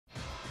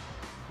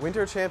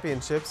Winter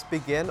Championships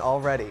begin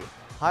already.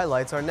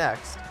 Highlights are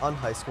next on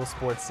High School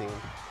Sports Scene.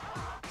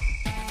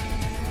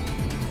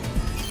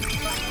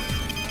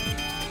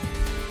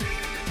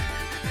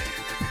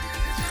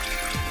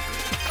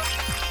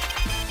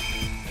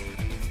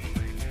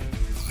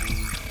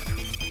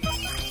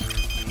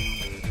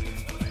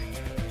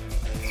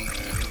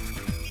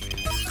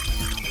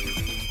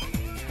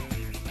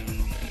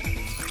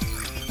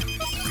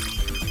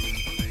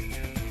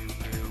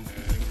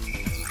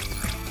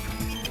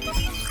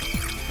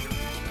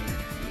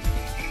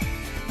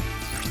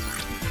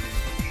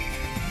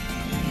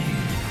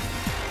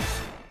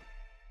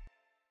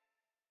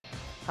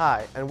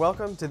 Hi, and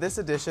welcome to this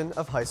edition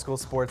of High School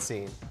Sports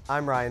Scene.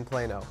 I'm Ryan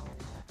Plano.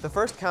 The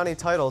first county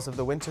titles of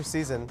the winter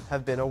season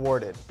have been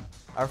awarded.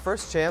 Our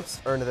first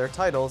champs earned their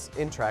titles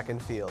in track and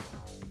field.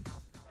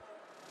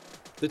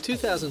 The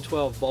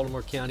 2012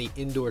 Baltimore County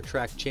Indoor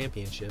Track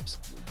Championships,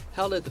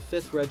 held at the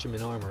 5th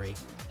Regiment Armory,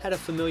 had a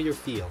familiar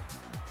feel,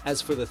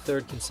 as for the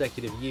third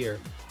consecutive year,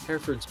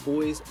 Hereford's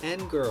boys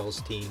and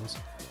girls teams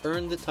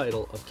earned the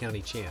title of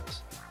county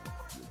champs.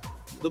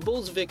 The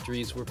Bulls'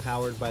 victories were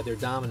powered by their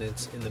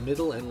dominance in the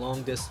middle and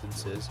long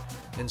distances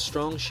and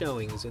strong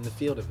showings in the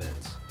field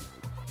events.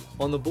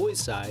 On the boys'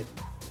 side,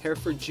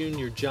 Hereford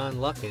junior John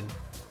Luckin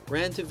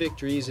ran to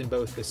victories in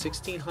both the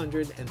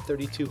 1,600 and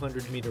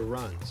 3,200 meter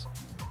runs.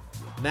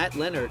 Matt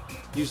Leonard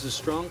used a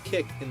strong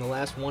kick in the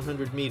last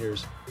 100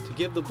 meters to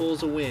give the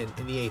Bulls a win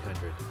in the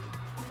 800.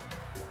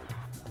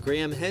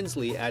 Graham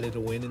Hensley added a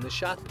win in the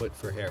shot put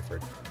for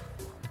Hereford.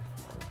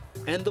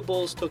 And the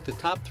Bulls took the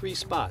top 3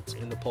 spots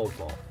in the pole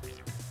vault.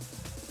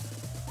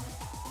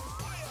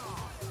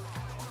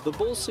 The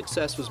Bulls'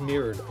 success was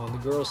mirrored on the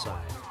girls'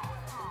 side.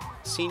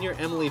 Senior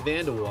Emily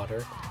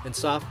Vandewater and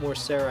sophomore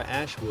Sarah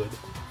Ashwood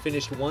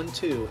finished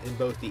 1-2 in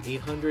both the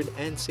 800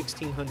 and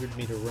 1,600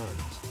 meter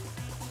runs.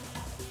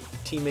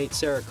 Teammate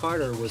Sarah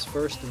Carter was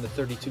first in the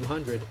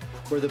 3,200,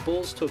 where the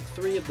Bulls took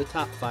 3 of the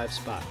top 5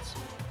 spots.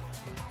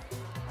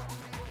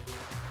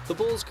 The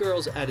Bulls'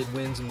 girls added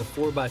wins in the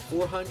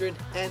 4x400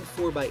 and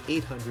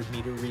 4x800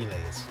 meter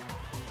relays.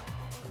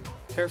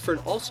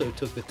 Hereford also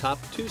took the top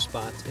 2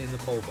 spots in the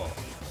pole vault.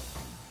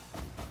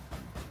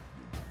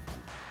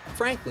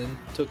 Franklin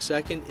took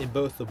second in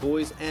both the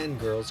boys and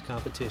girls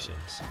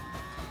competitions.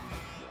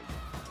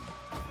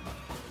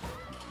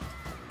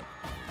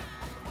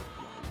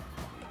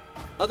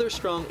 Other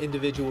strong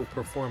individual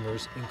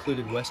performers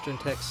included Western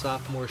Tech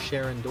sophomore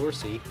Sharon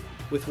Dorsey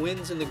with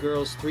wins in the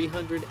girls'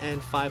 300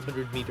 and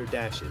 500 meter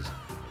dashes,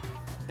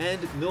 and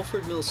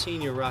Milford Mill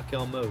senior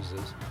Raquel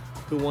Moses,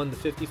 who won the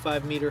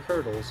 55 meter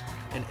hurdles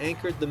and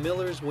anchored the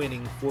Millers'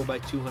 winning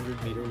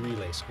 4x200 meter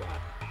relay squad.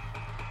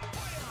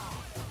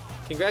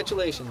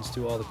 Congratulations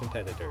to all the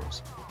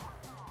competitors.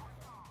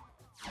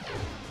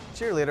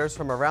 Cheerleaders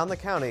from around the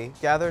county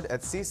gathered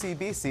at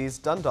CCBC's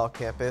Dundalk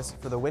campus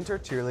for the Winter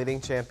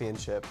Cheerleading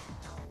Championship.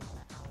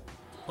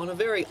 On a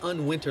very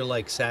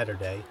unwinter-like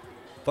Saturday,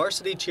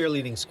 varsity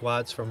cheerleading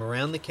squads from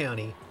around the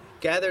county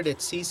gathered at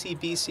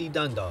CCBC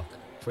Dundalk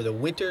for the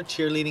Winter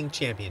Cheerleading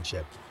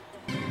Championship.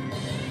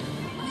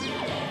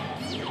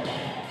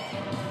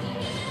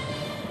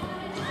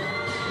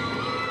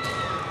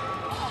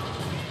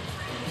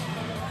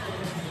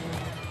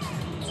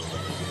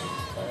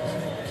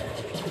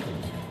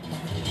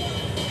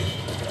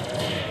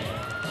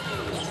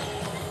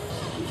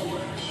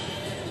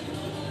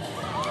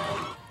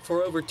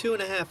 For over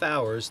 2.5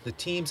 hours, the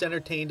teams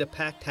entertained a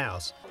packed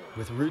house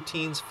with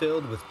routines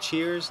filled with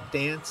cheers,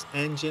 dance,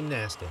 and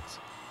gymnastics.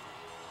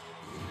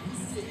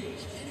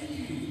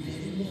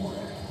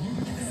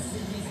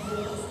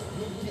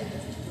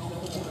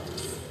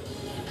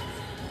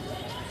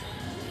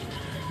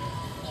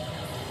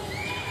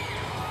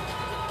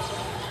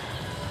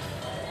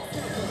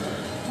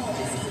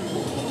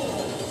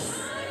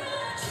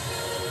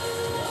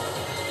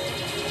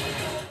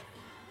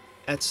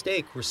 At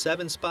stake were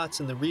 7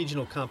 spots in the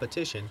regional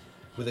competition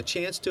with a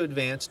chance to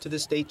advance to the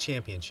state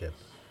championship.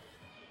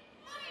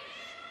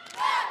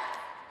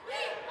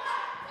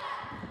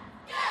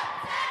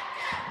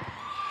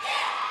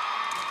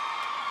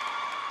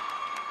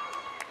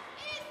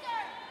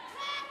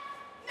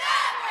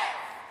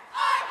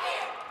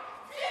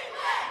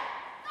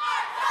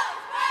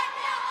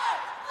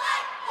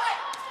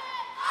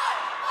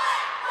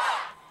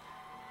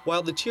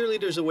 While the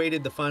cheerleaders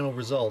awaited the final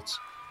results,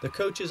 the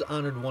coaches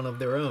honored one of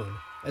their own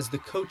as the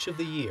Coach of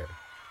the Year,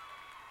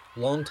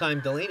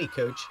 longtime Delaney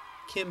coach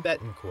Kim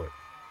Betancourt.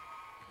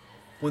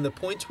 When the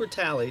points were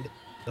tallied,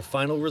 the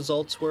final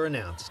results were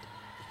announced.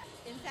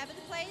 In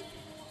 7th place,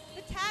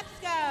 the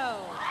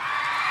Tapsco.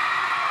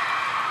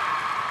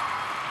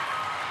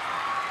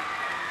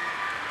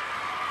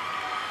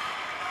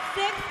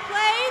 6th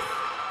place,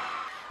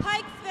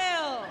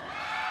 Pikesville.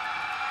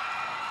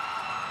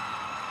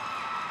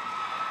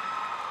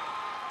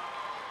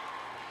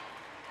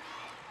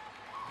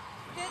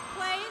 5th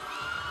place,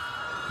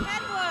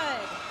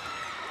 Kenwood.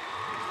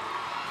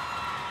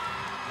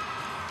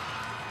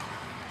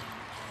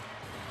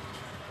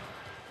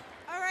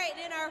 All right,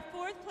 in our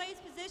 4th place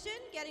position,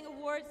 getting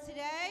awards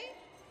today,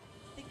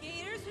 the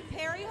Gators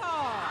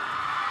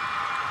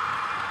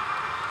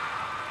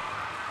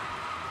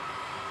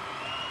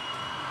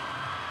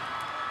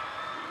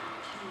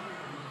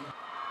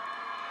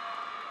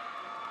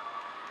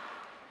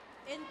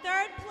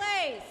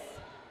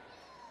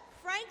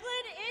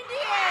Franklin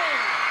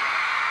Indians.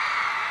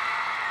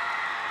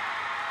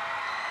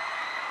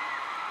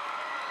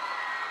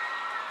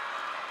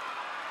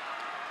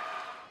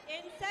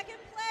 In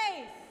second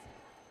place,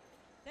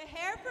 the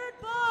Hereford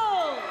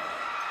Bulls.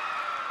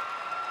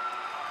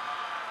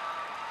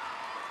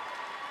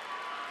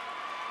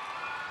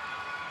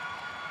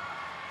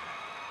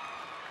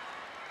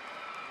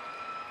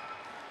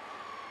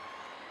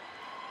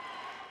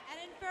 And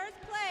in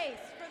first place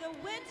for the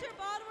Winter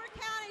Baltimore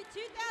County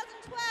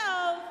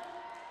 2012,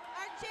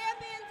 our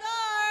champions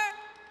are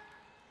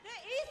the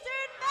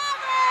Eastern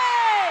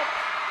Mavericks.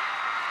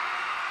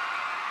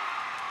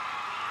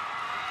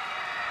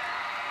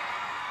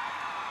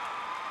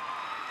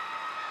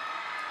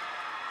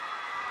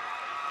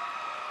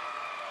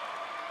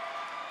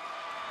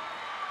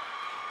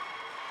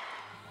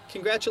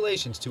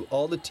 Congratulations to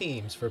all the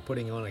teams for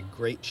putting on a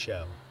great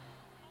show.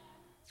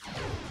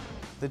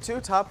 The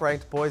two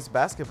top-ranked boys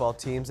basketball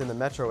teams in the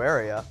metro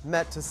area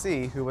met to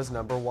see who was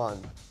number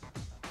one.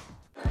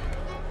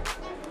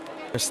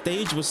 The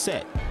stage was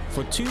set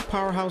for two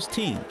powerhouse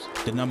teams,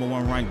 the number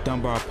 1 ranked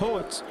Dunbar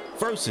Poets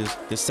versus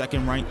the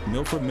 2nd ranked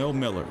Milford Mill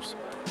Millers.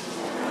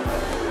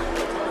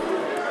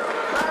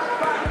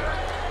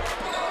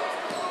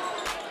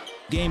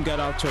 Game got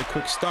off to a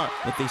quick start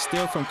with a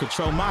steal from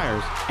Control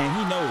Myers, and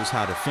he knows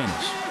how to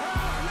finish.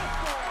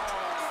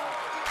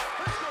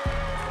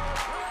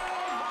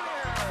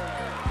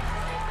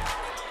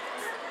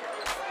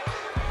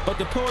 But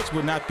the Poets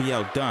would not be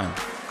outdone.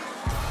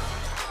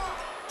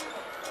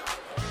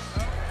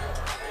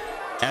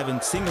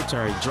 Evan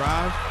Singletary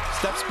drives,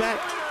 steps back,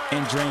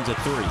 and drains a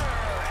 3.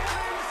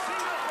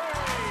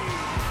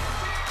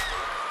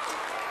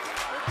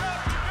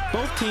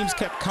 Both teams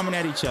kept coming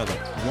at each other,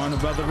 one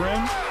above the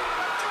rim,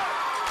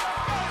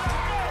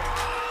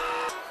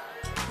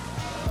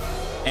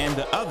 and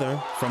the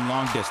other from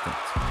long distance.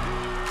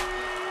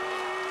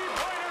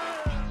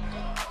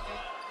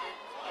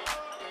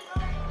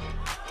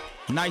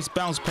 Nice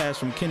bounce pass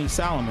from Kenny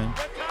Solomon,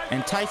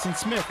 and Tyson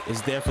Smith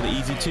is there for the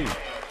easy 2.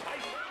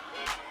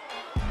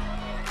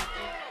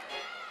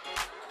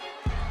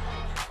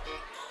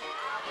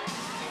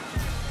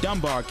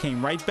 Dunbar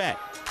came right back.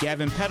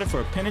 Gavin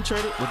Pettiford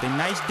penetrated with a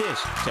nice dish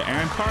to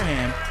Aaron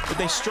Parham with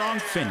a strong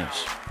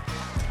finish.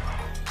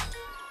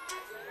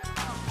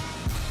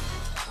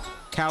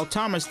 Kyle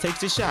Thomas takes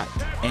the shot,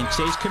 and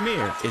Chase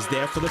Cormier is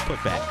there for the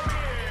putback.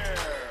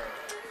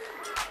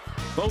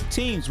 Both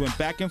teams went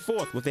back and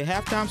forth with a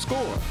halftime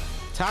score,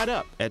 tied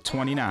up at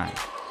 29.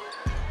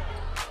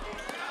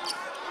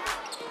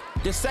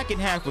 The second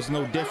half was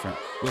no different,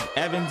 with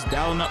Evans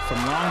dialing up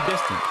from long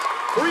distance.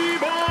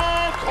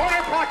 3-ball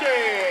corner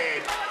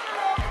pocket!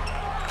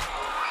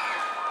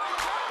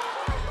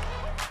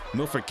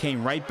 Milford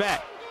came right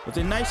back with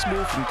a nice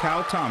move from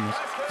Kyle Thomas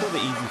for the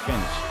easy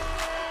finish.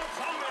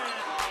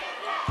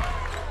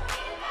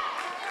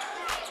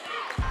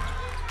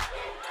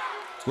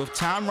 With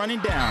time running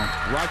down,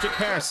 Roderick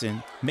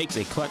Harrison makes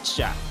a clutch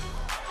shot.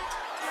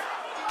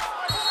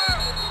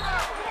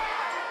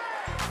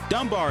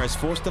 Dunbar is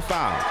forced to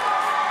foul.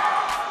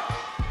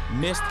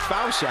 Missed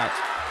foul shots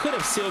could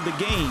have sealed the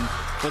game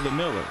for the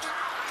Millers.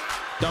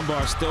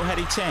 Dunbar still had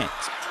a chance.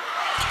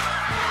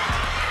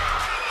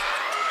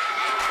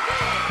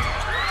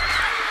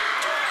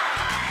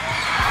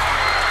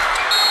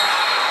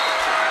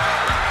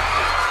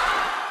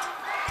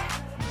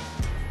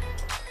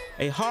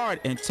 A hard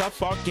and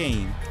tough-fought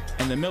game,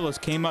 and the Millers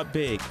came up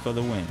big for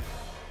the win.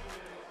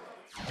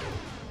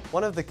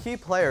 One of the key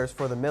players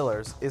for the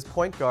Millers is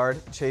point guard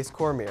Chase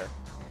Cormier.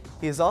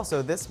 He is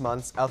also this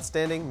month's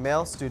Outstanding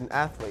Male Student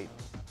Athlete.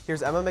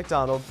 Here's Emma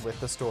McDonald with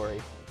the story.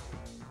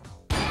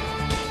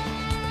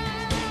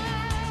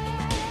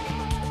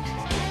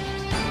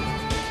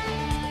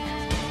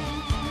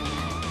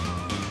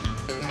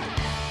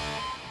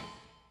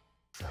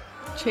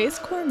 Chase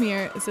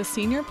Cormier is a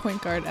senior point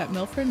guard at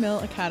Milford Mill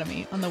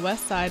Academy on the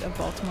west side of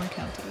Baltimore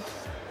County.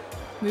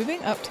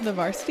 Moving up to the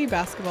varsity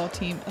basketball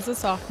team as a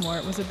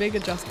sophomore was a big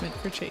adjustment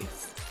for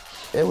Chase.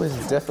 It was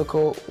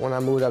difficult when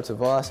I moved up to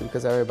varsity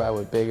because everybody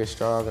was bigger,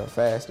 stronger, and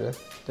faster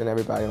than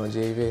everybody on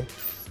JV.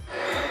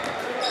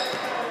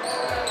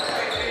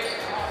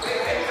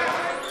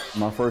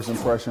 My first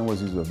impression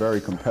was he's a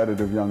very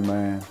competitive young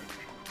man.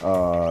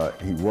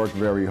 He worked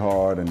very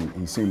hard, and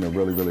he seemed to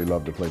really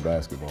love to play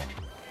basketball.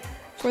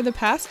 For the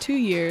past 2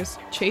 years,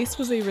 Chase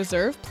was a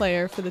reserve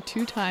player for the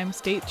two-time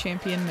state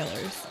champion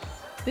Millers.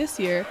 This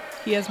year,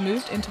 he has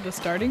moved into the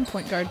starting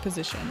point guard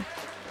position.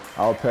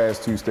 Our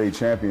past 2 state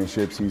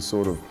championships, he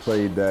sort of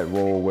played that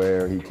role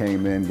where he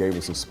came in, gave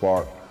us a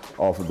spark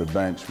off of the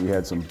bench. We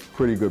had some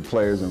pretty good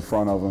players in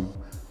front of him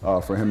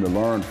for him to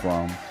learn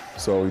from.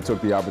 So he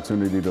took the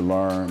opportunity to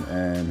learn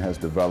and has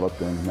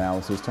developed, and now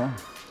it's his turn.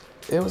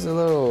 It was a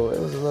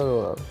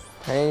little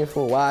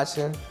painful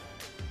watching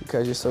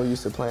because you're so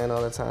used to playing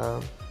all the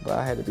time. But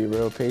I had to be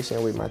real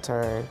patient with my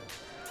turn,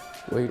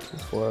 wait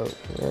for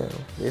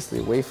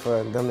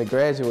them to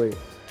graduate,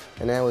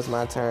 and that was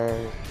my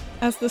turn.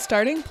 As the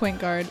starting point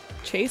guard,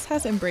 Chase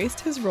has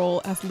embraced his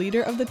role as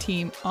leader of the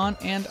team on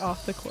and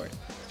off the court.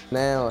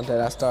 Now that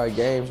I start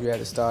games, you have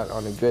to start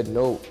on a good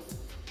note.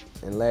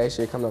 And last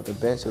year, coming off the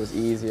bench, it was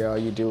easier. All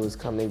you do was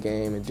come in the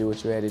game and do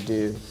what you had to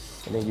do,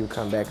 and then you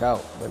come back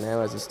out. But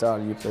now as a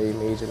starter, you play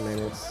major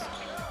minutes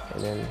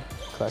and then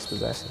clutch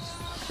possessions.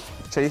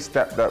 Chase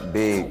stepped up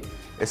big.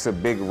 It's a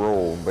big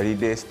role, but he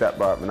did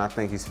step up, and I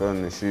think he's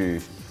filling the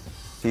shoes.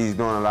 He's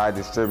doing a lot of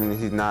distributing.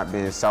 He's not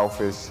being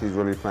selfish. He's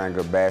really playing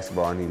good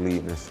basketball, and he's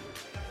leading us.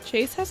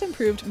 Chase has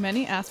improved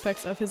many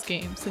aspects of his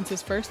game since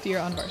his first year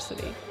on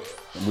varsity.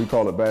 We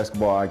call it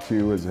basketball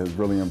IQ. Has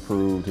really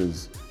improved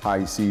how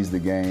he sees the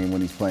game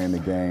when he's playing the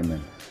game,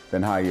 and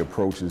then how he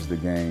approaches the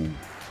game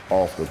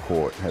off the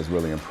court has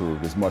really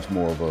improved. It's much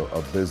more of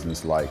a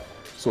business-like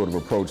sort of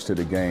approach to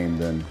the game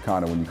than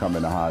kind of when you come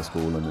into high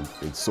school and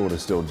it's sort of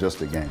still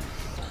just a game.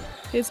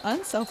 His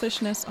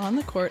unselfishness on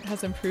the court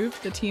has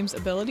improved the team's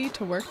ability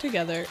to work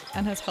together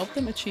and has helped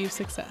them achieve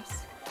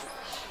success.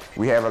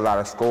 We have a lot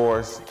of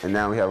scores, and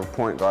now we have a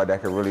point guard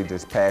that can really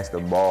just pass the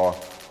ball.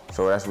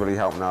 So that's really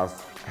helping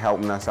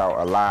us out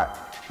a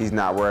lot. He's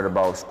not worried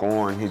about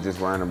scoring. He's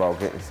just worrying about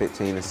getting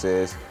 15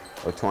 assists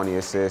or 20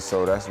 assists.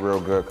 So that's real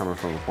good coming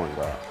from a point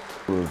guard.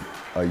 We're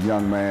a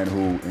young man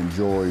who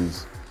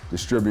enjoys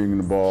distributing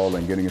the ball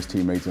and getting his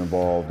teammates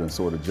involved and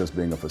sort of just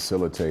being a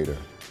facilitator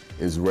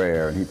is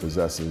rare, and he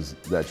possesses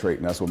that trait,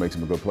 and that's what makes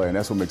him a good player, and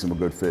that's what makes him a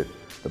good fit,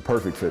 the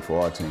perfect fit for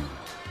our team.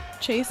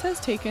 Chase has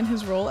taken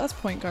his role as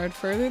point guard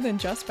further than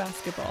just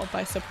basketball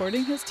by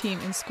supporting his team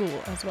in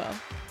school as well.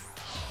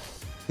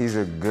 He's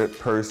a good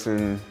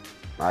person.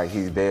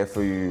 He's there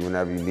for you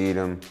whenever you need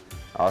him.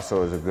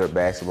 Also is a good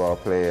basketball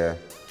player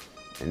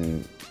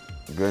and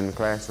good in the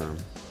classroom.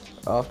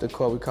 Off the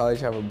court, we call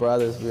each other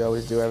brothers. We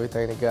always do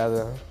everything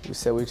together. We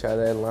sit with each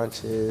other at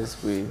lunches.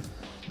 We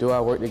do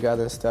our work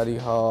together in study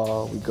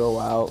hall. We go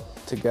out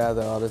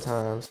together all the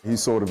time. He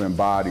sort of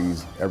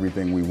embodies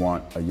everything we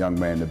want a young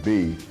man to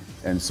be.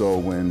 And so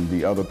when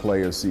the other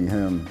players see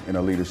him in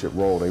a leadership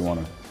role, they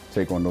want to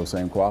take on those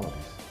same qualities.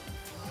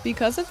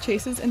 Because of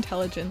Chase's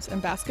intelligence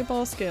and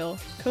basketball skill,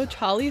 Coach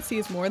Holly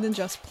sees more than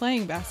just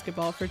playing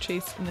basketball for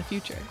Chase in the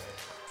future.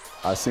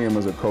 I see him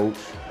as a coach.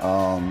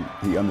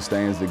 He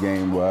understands the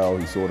game well.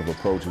 He sort of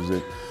approaches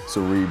it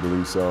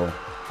cerebrally, so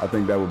I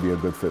think that would be a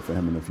good fit for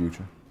him in the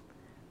future.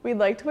 We'd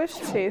like to wish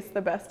Chase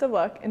the best of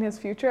luck in his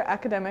future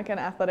academic and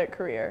athletic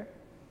career.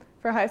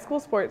 For High School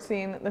Sports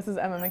Scene, this is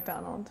Emma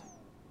McDonald.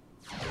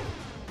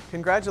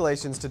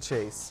 Congratulations to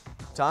Chase.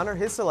 To honor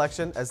his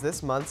selection as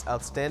this month's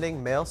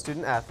Outstanding Male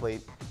Student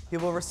Athlete, he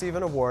will receive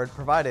an award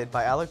provided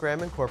by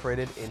Allogram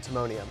Incorporated in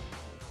Timonium.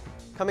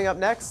 Coming up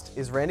next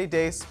is Randy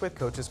Dace with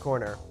Coach's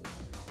Corner.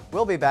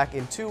 We'll be back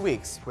in 2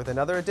 weeks with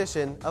another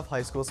edition of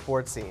High School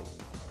Sports Scene.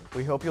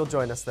 We hope you'll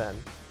join us then.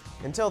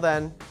 Until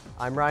then,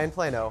 I'm Ryan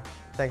Plano.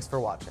 Thanks for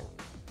watching.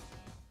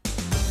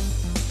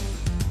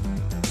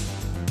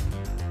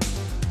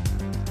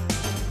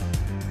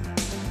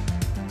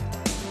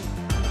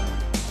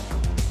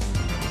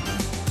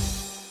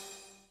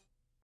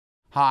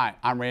 Hi,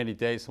 I'm Randy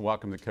Dace, and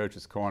welcome to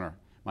Coach's Corner.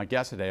 My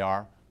guests today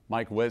are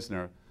Mike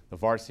Whisner, the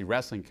varsity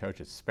wrestling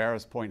coach at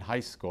Sparrows Point High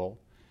School,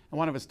 and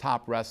one of his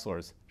top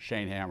wrestlers,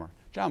 Shane Hammer.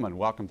 Gentlemen,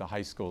 welcome to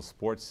High School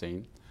Sports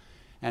Scene.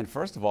 And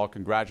first of all,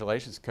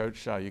 congratulations,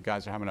 Coach. You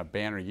guys are having a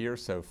banner year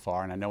so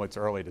far, and I know it's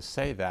early to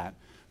say that,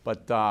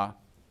 but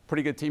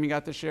pretty good team you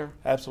got this year?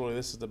 Absolutely.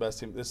 This is the best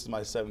team. This is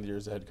my 7th year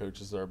as a head coach.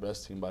 This is our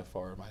best team by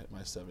far,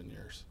 my 7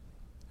 years.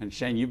 And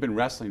Shane, you've been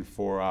wrestling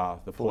for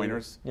the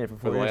Pointers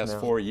for the last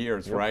 4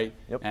 years, Yep. right?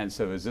 Yep. And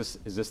so is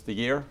this the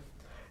year?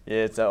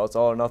 Yeah, it's all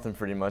or nothing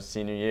pretty much.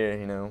 Senior year,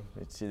 you know,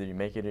 it's either you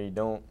make it or you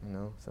don't, you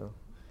know. So.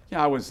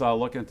 Yeah, I was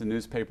looking at the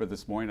newspaper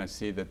this morning. I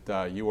see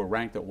that you were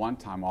ranked at one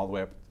time all the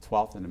way up to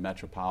 12th in the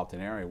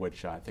metropolitan area,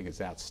 which I think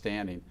is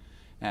outstanding.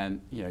 And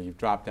you know, you've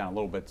dropped down a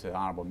little bit to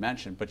honorable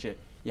mention, but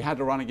you had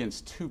to run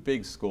against 2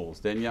 big schools,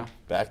 didn't you?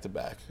 Back to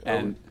back.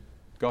 And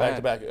go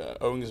ahead. Back to back.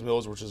 Owings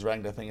Mills, which is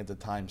ranked I think at the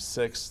time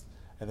 6th,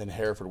 and then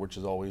Hereford, which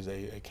is always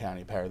a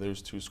county power.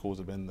 Those 2 schools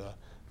have been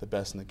the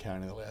best in the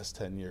county in the last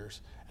 10 years.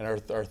 And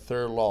our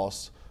third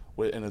loss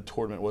in the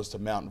tournament was to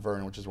Mount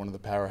Vernon, which is one of the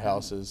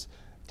powerhouses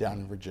down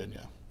in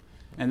Virginia.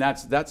 And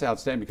that's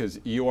outstanding because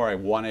you are a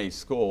 1A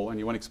school, and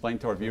you want to explain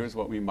to our viewers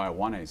what we mean by a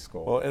 1A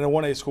school. Well, in a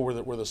 1A school,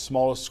 we're the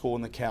smallest school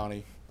in the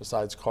county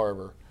besides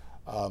Carver.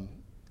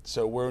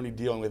 So we're only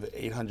dealing with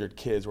 800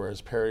 kids,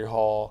 whereas Perry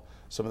Hall,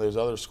 some of those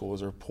other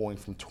schools are pulling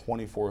from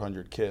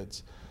 2,400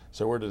 kids.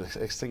 So we're at a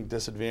distinct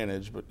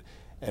disadvantage,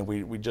 and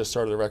we just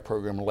started the rec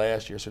program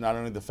last year. So not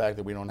only the fact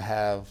that we don't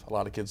have a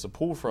lot of kids to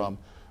pull from,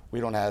 we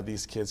don't have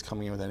these kids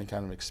coming in with any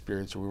kind of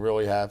experience. So we're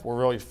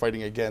really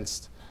fighting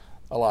against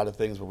a lot of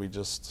things, but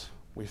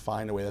we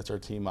find a way. That's our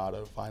team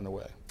motto, find a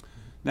way.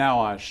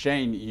 Now,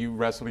 Shane, you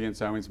wrestled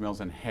against Owings Mills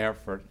and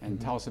Hereford,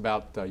 and tell us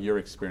about your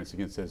experience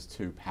against those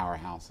 2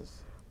 powerhouses.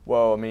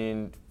 Well, I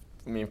mean,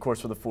 of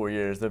course, for the 4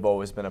 years, they've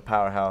always been a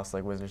powerhouse,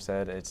 like Whisner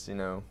said. It's, you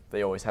know,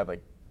 they always have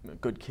like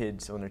good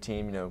kids on their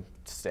team, you know,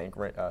 state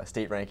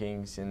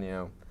rankings, and you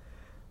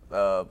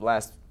know,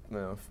 last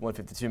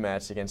 152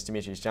 match against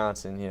Demetrius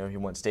Johnson, you know, he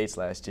won states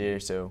last year,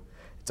 so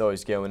it's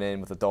always going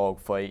in with a dog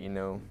fight, you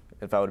know,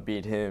 if I would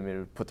beat him, it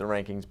would put the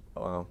rankings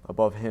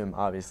above him,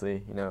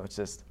 obviously. You know,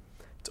 it's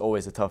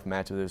always a tough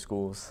match with those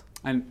schools.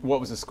 And what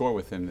was the score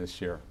with him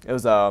this year? It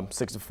was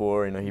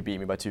 6-4. You know, he beat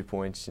me by 2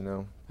 points. You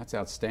know, that's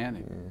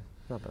outstanding. Yeah,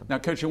 not bad. Now,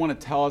 Coach, you want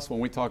to tell us, when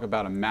we talk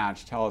about a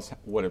match, tell us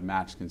what a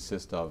match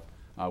consists of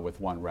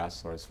with one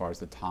wrestler, as far as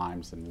the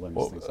times and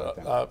limits, things like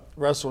that.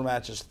 Wrestling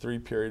match is 3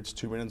 periods,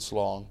 2 minutes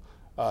long.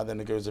 Then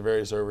it goes to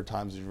various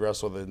overtimes. If you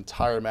wrestle the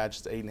entire match,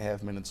 it's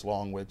 8.5 minutes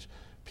long, which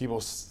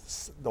people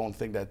don't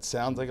think that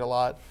sounds like a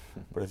lot.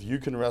 But if you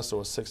can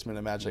wrestle a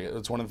 6-minute match, like,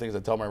 it's one of the things I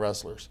tell my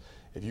wrestlers.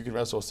 If you can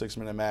wrestle a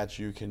 6-minute match,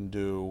 you can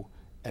do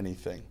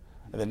anything.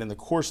 And then in the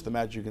course of the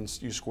match,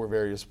 you score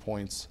various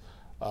points,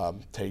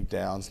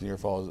 takedowns, near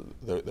falls,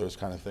 those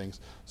kind of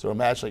things. So a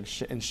match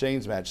like in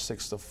Shane's match,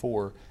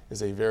 6-4,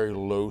 is a very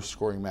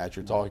low-scoring match.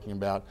 You're talking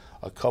about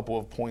a couple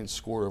of points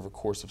scored over a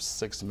course of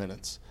 6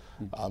 minutes.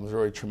 It was a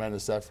really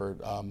tremendous effort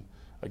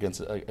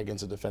against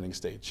a defending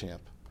state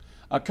champ.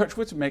 Coach,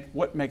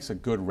 what makes a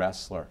good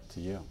wrestler to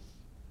you?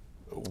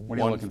 What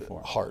are you looking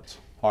for? Heart.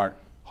 Heart.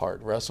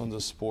 Heart. Wrestling's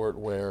a sport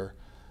where,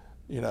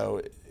 you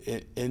know,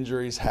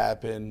 injuries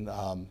happen.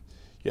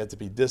 You have to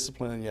be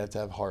disciplined and you have to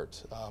have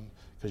heart.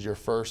 Because your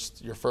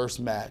first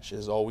match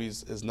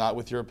is not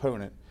with your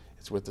opponent,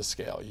 it's with the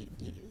scale.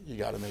 You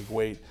got to make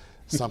weight.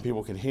 Some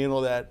people can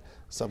handle that.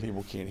 Some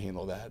people can't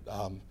handle that.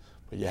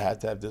 But you have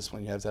to have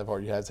discipline. You have to have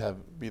heart. You have to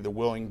be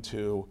willing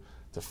to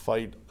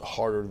fight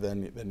harder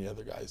than the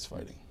other guys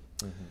fighting.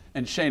 Mm-hmm.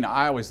 And Shane,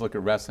 I always look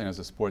at wrestling as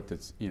a sport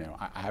that's, you know,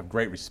 I have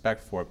great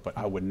respect for it, but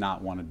I would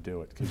not want to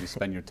do it because you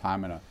spend your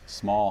time in a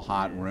small,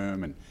 hot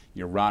room and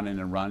you're running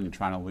and running and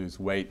trying to lose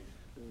weight.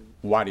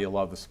 Why do you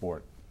love the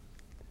sport?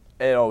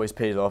 It always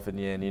pays off in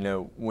the end. You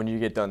know, when you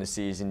get done the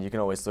season, you can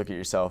always look at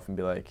yourself and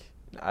be like,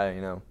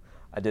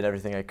 I did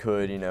everything I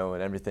could, you know,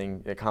 and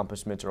everything,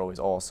 accomplishments are always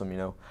awesome, you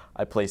know.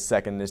 I placed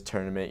second in this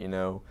tournament, you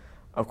know.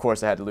 Of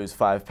course, I had to lose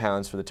 5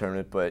 pounds for the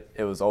tournament, but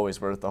it was always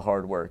worth the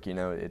hard work, you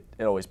know. It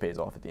always pays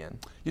off at the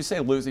end. You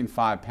say losing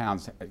 5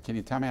 pounds. Can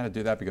you tell me how to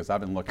do that? Because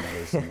I've been looking to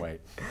lose some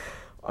weight.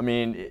 I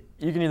mean,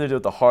 you can either do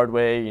it the hard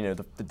way, you know,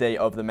 the day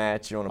of the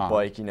match, you're on a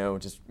bike, you know,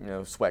 just, you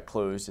know, sweat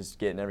clothes, just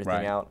getting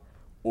everything out.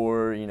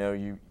 Or, you know,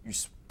 you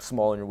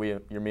smaller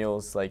your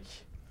meals, like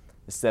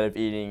instead of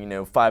eating, you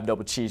know, 5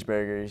 double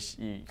cheeseburgers,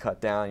 you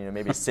cut down, you know,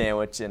 maybe a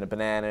sandwich and a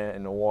banana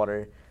and a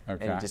water,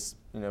 and you just,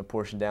 you know,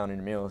 portion down in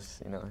your meals,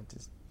 you know,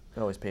 it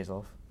always pays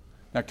off.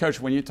 Now,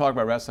 Coach, when you talk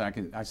about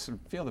wrestling, I sort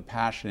of feel the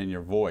passion in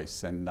your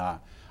voice, and I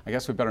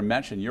guess we better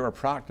mention you're a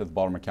product of the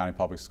Baltimore County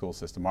Public School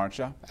System, aren't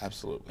you?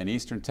 Absolutely. An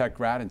Eastern Tech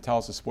grad, and tell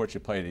us the sports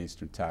you played at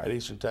Eastern Tech. At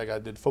Eastern Tech, I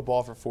did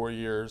football for 4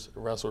 years,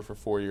 wrestled for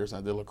 4 years,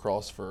 and I did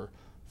lacrosse for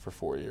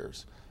 4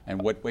 years.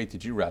 And what weight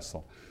did you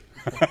wrestle?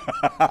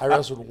 I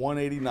wrestled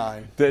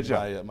 189. Did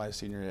you? My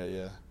senior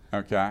year, yeah.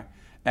 Okay.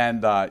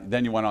 And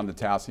then you went on to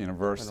Tallahassee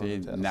University,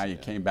 and now you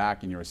came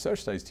back and you're a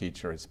social studies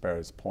teacher at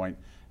Sparrows Point.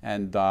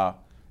 And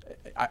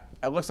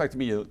it looks like to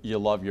me you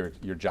love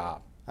your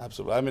job.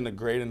 Absolutely. I'm in a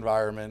great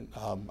environment.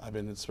 I've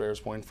been at Sparrows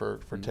Point for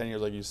 10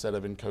 years, like you said.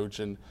 I've been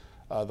coaching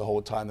the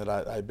whole time that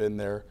I've been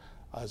there.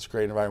 It's a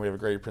great environment. We have a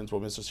great principal,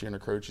 Mr. Sierra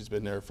Coach. He's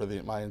been there for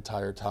my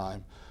entire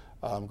time.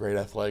 Great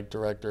athletic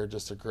director,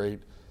 just a great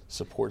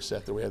support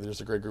staff that we have.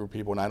 There's a great group of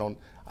people, and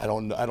I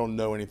don't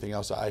know anything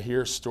else. I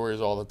hear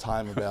stories all the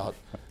time about.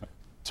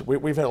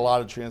 We've had a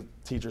lot of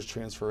teachers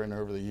transfer in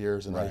over the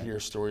years, and I hear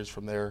stories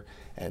from there,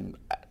 and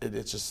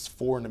it's just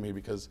foreign to me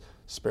because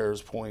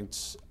Sparrows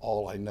Point's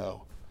all I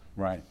know.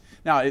 Right.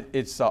 Now,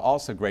 it's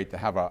also great to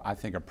have, I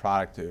think, a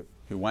product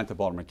who went to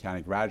Baltimore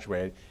County,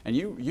 graduated, and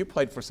you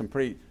played for some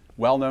pretty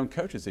well-known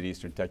coaches at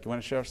Eastern Tech. You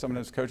want to share some of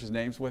those coaches'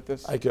 names with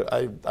us?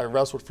 I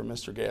wrestled for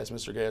Mr. Gass.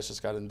 Mr. Gass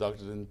just got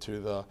inducted into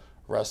the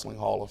Wrestling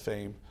Hall of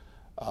Fame.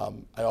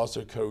 I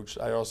also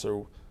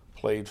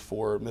played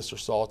for Mr.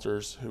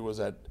 Salters, who was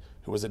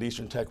at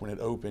Eastern Tech when it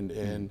opened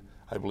in,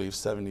 I believe,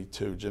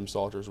 '72. Jim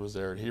Salters was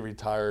there. He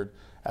retired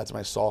after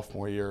my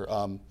sophomore year.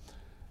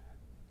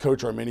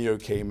 Coach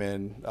Arminio came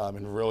in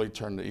and really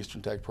turned the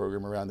Eastern Tech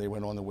program around. They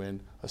went on to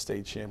win a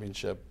state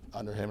championship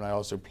under him. And I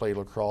also played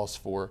lacrosse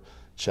for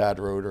Chad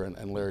Roeder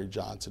and Larry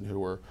Johnson, who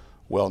were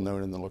well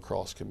known in the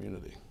lacrosse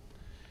community.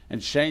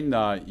 And Shane,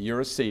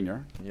 you're a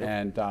senior. Yep.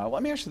 And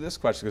let me ask you this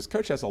question, because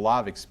Coach has a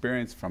lot of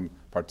experience from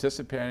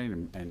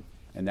participating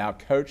and now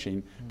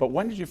coaching. But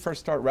when did you first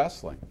start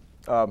wrestling?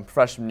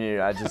 Freshman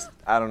year.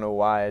 I don't know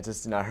why.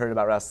 I heard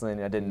about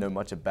wrestling. I didn't know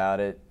much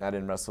about it. I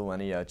didn't wrestle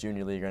any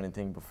junior league or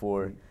anything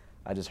before.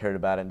 I just heard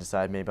about it and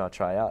decided maybe I'll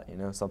try out, you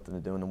know, something to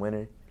do in the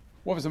winter.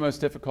 What was the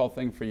most difficult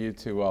thing for you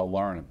to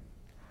learn?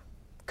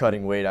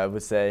 Cutting weight, I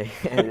would say.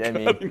 I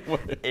mean,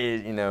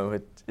 you know,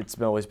 it's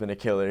always been a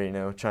killer, you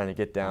know, trying to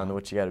get down to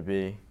what you got to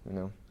be, you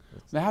know.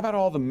 Now, how about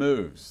all the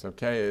moves?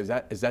 Okay, is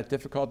that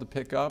difficult to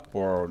pick up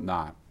or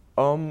not?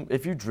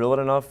 If you drill it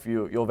enough,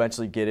 you'll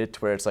eventually get it to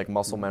where it's like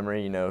muscle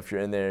memory. You know, if you're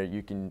in there,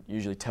 you can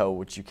usually tell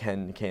what you can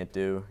and can't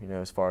do, you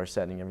know, as far as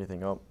setting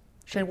everything up.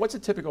 Shane, what's a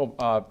typical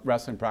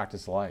wrestling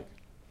practice like?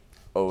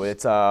 Oh,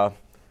 it's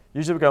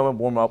usually we go and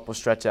warm up. We'll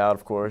stretch out,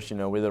 of course. You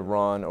know, we either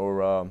run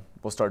or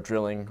we'll start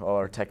drilling all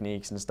our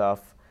techniques and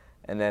stuff.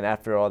 And then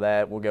after all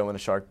that, we'll go into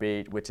shark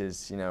bait, which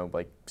is, you know,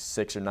 like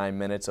 6 or 9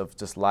 minutes of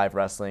just live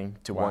wrestling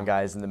to one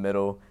guy's in the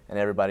middle, and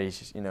everybody's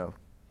just, you know,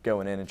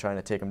 going in and trying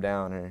to take him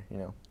down, or, you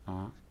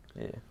know.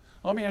 Yeah.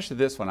 Let me ask you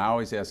this one. I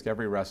always ask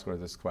every wrestler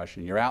this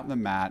question. You're out in the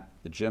mat,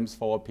 the gym's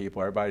full of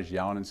people, everybody's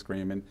yelling and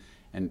screaming,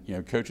 and, you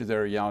know, coaches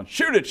there are yelling,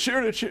 shoot it,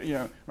 shoot it, shoot it, you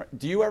know.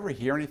 Do you ever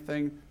hear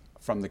anything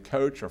from the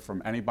coach or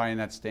from anybody in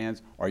that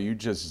stands, or are you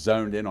just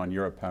zoned in on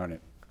your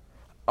opponent?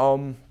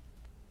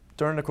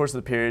 During the course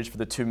of the periods for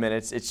the 2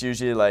 minutes, it's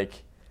usually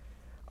like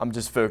I'm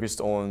just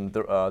focused on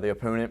the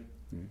opponent.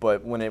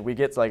 But when we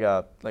get like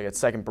a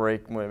second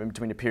break in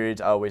between the periods,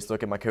 I always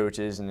look at my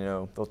coaches, and, you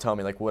know, they'll tell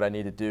me like what I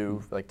need to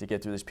do like to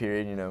get through this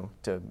period, you know,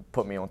 to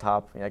put me on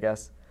top, I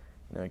guess,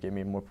 you know, give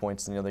me more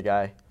points than the other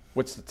guy.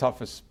 What's the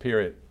toughest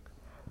period?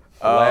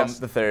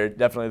 The third,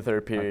 definitely the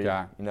third period.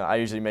 Okay. You know, I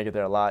usually make it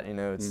there a lot. You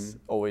know, it's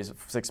always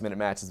 6-minute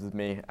matches with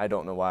me. I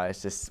don't know why.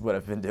 It's just what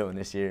I've been doing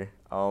this year.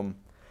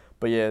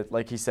 But yeah,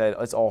 like he said,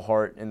 it's all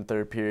heart in the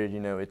third period. You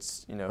know,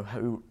 it's, you know,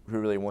 who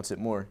really wants it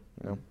more.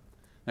 You know.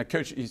 Now,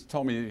 Coach, he's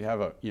told me you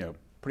have a, you know,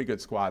 pretty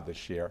good squad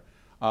this year.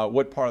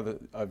 What part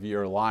of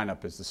your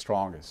lineup is the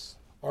strongest?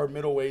 Our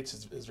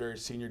middleweights is very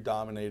senior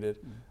dominated,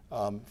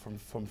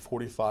 from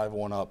 45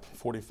 on up.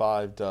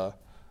 45 to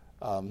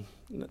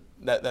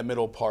that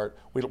middle part.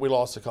 We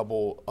lost a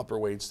couple upper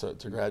weights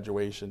to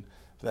graduation.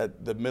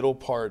 The middle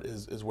part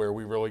is where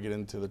we really get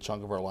into the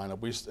chunk of our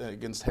lineup.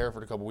 Against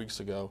Hereford a couple weeks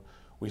ago,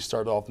 we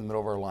started off in the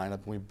middle of our lineup,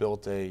 and we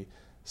built a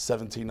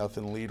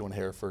 17-0 lead on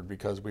Hereford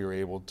because we were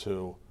able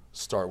to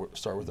start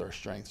with our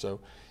strength. So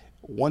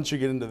once you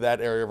get into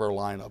that area of our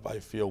lineup, I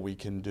feel we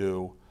can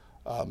do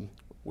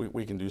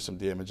we can do some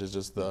damage. It's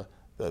just the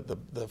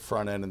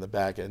front end and the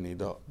back end need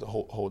to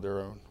hold their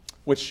own.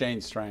 What's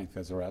Shane's strength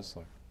as a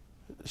wrestler?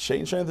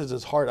 Shane's strength is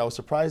his heart. I was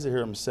surprised to hear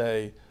him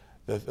say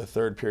that the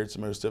third period's the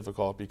most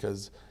difficult,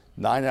 because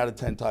 9 out of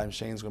 10 times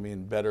Shane's going to be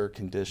in better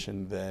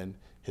condition than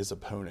his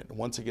opponent.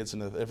 Once it gets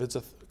into, if it's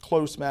a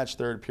close match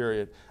third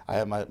period, I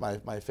have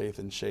my faith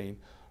in Shane.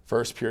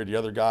 First period, the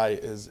other guy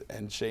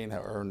and Shane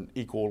are an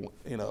equal,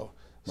 you know,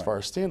 as far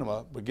as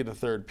stamina, but get a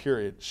third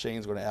period,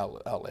 Shane's going to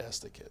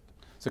outlast the kid.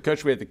 So,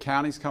 Coach, we have the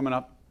counties coming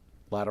up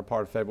latter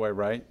part of February,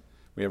 right?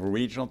 We have a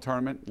regional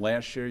tournament.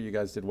 Last year, you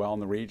guys did well in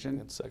the region.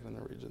 And second in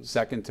the region.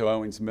 Second to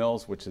Owings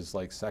Mills, which is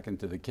like second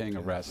to the king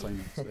of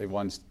wrestling. They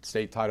won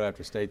state title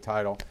after state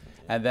title.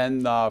 And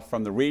then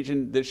from the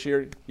region this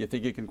year, you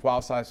think you can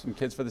qualify some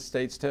kids for the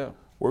states too?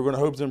 We're going to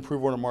hope to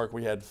improve on the mark.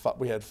 We had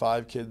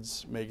 5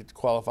 kids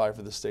qualify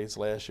for the states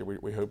last year.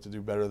 We hope to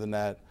do better than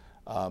that.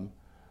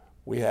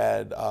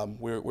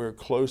 We're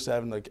close to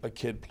having a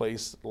kid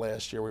place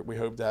last year. We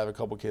hope to have a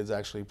couple kids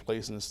actually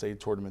place in the state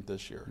tournament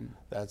this year.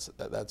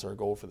 That's our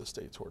goal for the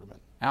state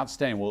tournament.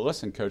 Outstanding. Well,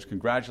 listen, Coach,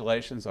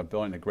 congratulations on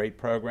building a great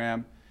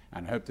program,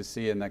 and I hope to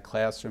see you in that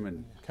classroom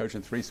and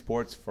coaching 3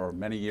 sports for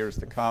many years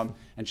to come.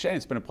 And Shane,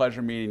 it's been a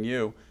pleasure meeting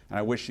you, and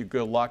I wish you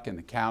good luck in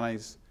the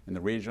counties, in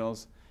the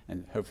regionals,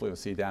 and hopefully we'll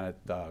see you down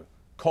at the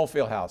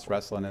Coalfield House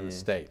wrestling in the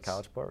States.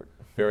 College Park.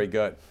 Very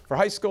good. For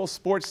High School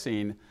Sports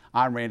Scene,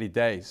 I'm Randy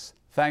Dace.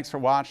 Thanks for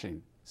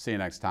watching. See you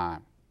next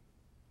time.